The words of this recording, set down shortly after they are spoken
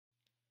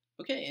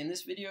Okay, in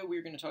this video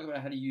we're going to talk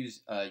about how to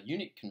use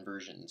unit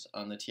conversions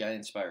on the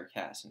TI-Nspire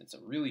CAS, and it's a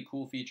really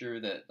cool feature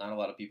that not a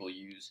lot of people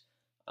use,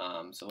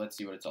 so let's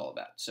see what it's all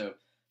about. So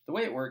the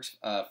way it works,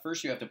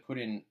 first you have to put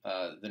in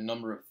the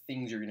number of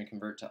things you're going to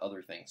convert to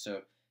other things.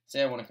 So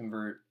say I want to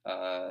convert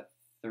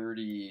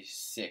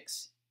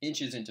 36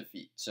 inches into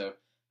feet. So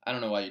I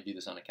don't know why you do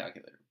this on a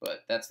calculator,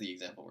 but that's the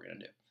example we're going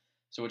to do.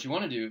 So what you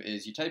want to do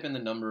is you type in the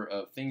number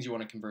of things you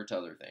want to convert to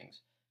other things.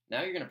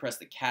 Now you're going to press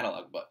the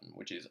catalog button,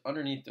 which is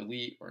underneath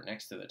delete or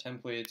next to the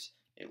templates.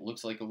 It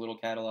looks like a little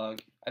catalog.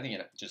 I think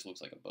it just looks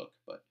like a book,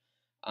 but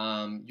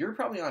you're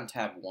probably on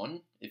tab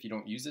 1 if you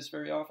don't use this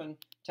very often.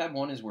 Tab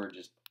 1 is where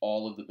just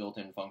all of the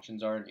built-in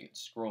functions are, and you can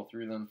scroll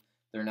through them.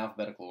 They're in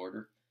alphabetical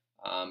order,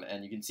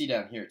 and you can see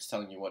down here it's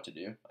telling you what to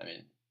do. I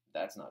mean,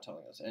 that's not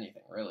telling us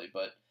anything really,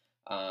 but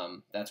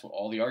that's what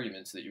all the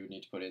arguments that you would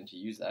need to put in to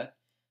use that.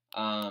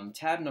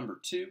 Tab number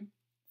 2.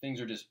 Things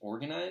are just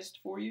organized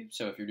for you.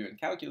 So if you're doing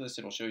calculus,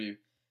 it'll show you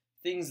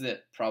things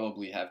that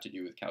probably have to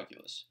do with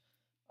calculus,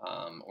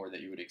 or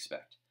that you would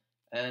expect.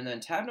 And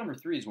then tab number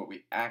 3 is what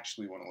we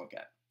actually want to look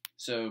at.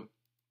 So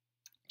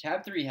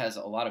tab 3 has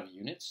a lot of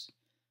units.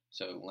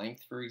 So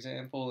length, for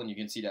example, and you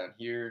can see down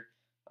here,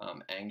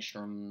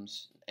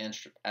 angstroms,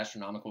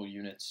 astronomical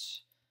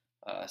units,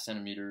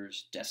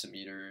 centimeters,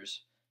 decimeters,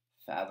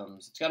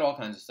 fathoms. It's got all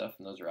kinds of stuff,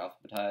 and those are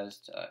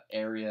alphabetized.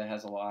 Area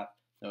has a lot.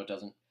 No, it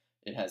doesn't.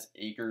 It has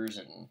acres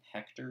and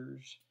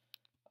hectares,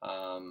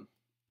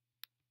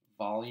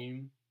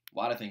 volume, a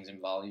lot of things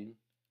in volume.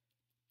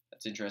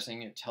 That's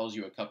interesting. It tells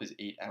you a cup is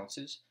 8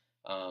 ounces,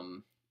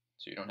 so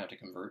you don't have to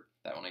convert.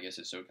 That one, I guess,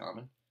 is so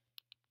common.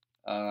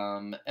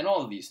 And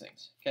all of these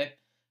things, okay?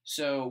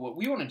 So what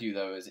we want to do,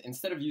 though, is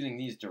instead of using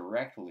these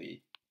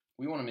directly,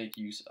 we want to make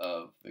use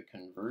of the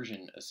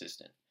conversion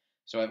assistant.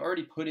 So I've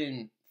already put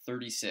in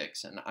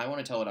 36, and I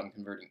want to tell it I'm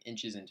converting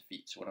inches into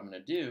feet. So what I'm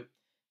going to do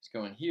is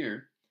go in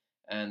here,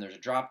 and there's a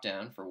drop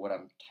down for what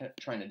I'm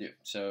trying to do.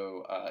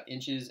 So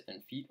inches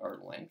and feet are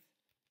length.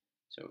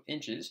 So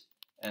inches,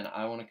 and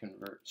I want to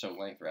convert, so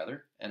length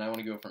rather, and I want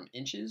to go from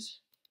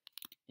inches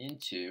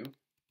into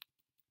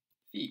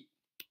feet.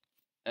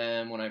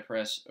 And when I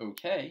press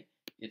OK,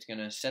 it's going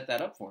to set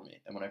that up for me.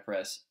 And when I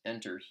press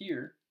enter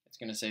here, it's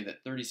going to say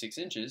that 36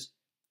 inches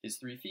is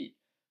 3 feet,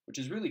 which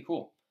is really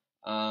cool.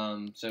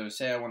 So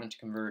say I wanted to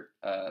convert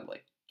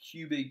like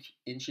cubic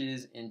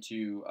inches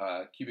into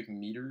cubic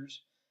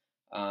meters.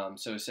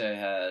 So say I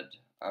had,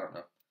 I don't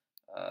know,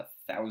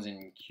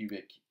 1,000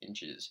 cubic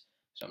inches.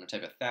 So I'm going to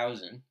type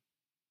 1,000.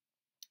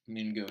 I'm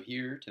going to go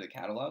here to the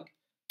catalog,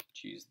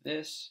 choose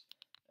this,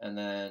 and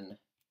then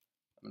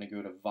I'm going to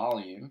go to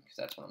volume, because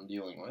that's what I'm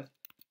dealing with.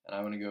 And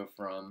I want to go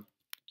from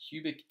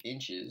cubic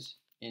inches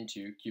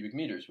into cubic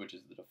meters, which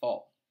is the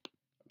default.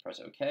 Press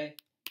OK,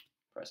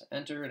 press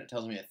enter, and it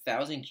tells me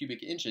 1,000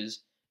 cubic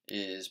inches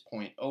is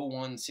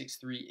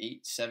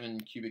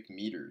 0.016387 cubic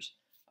meters.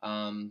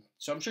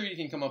 So I'm sure you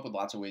can come up with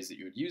lots of ways that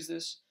you would use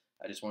this.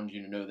 I just wanted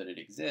you to know that it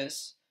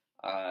exists.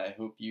 I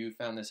hope you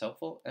found this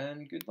helpful,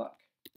 and good luck.